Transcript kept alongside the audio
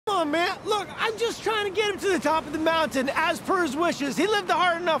on, man. Look, I'm just trying to get him to the top of the mountain, as per his wishes. He lived a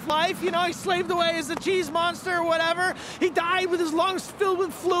hard enough life, you know, he slaved away as a cheese monster or whatever. He died with his lungs filled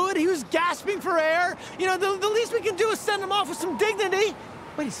with fluid. He was gasping for air. You know, the least we can do is send him off with some dignity.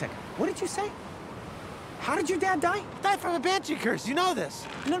 Wait a second. What did you say? How did your dad die? Died from a banshee curse, you know this.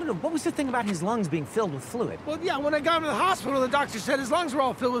 No. What was the thing about his lungs being filled with fluid? Well, yeah, when I got him to the hospital, the doctor said his lungs were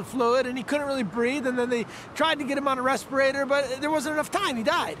all filled with fluid and he couldn't really breathe, and then they tried to get him on a respirator, but there wasn't enough time. He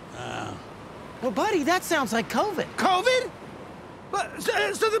died. Well, buddy, that sounds like COVID. COVID? But,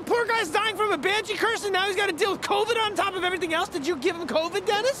 so the poor guy's dying from a banshee curse, and now he's got to deal with COVID on top of everything else? Did you give him COVID,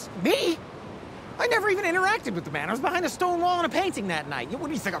 Dennis? Me? I never even interacted with the man. I was behind a stone wall in a painting that night. What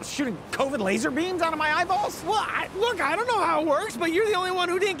do you think, I was shooting COVID laser beams out of my eyeballs? Well, look, I don't know how it works, but you're the only one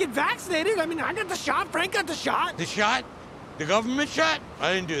who didn't get vaccinated. I mean, I got the shot, Frank got the shot. The shot? The government shot?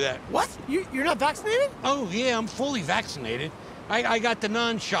 I didn't do that. What? You're not vaccinated? Oh, yeah, I'm fully vaccinated. I got the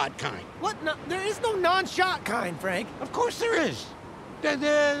non-shot kind. What? No, there is no non-shot kind, Frank. Of course there is.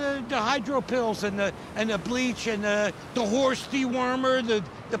 The hydro pills and the bleach and the horse dewormer,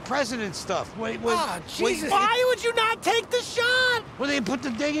 the president stuff. Jesus. Why would you not take the shot? Well, they put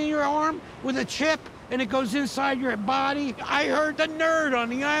the thing in your arm with a chip and it goes inside your body. I heard the nerd on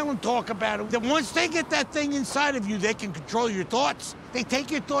the island talk about it. That once they get that thing inside of you, they can control your thoughts. They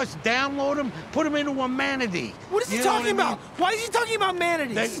take your thoughts, download them, put them into a manatee. What is he talking about? Why is he talking about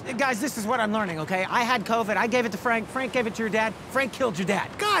manatees? Guys, this is what I'm learning, okay? I had COVID, I gave it to Frank, Frank gave it to your dad, Frank killed your dad.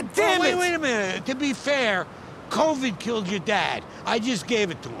 God damn it! Wait a minute. To be fair, COVID killed your dad. I just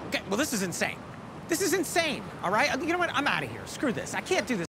gave it to him. Okay, well, this is insane. This is insane, all right? You know what? I'm out of here. Screw this. I can't do this.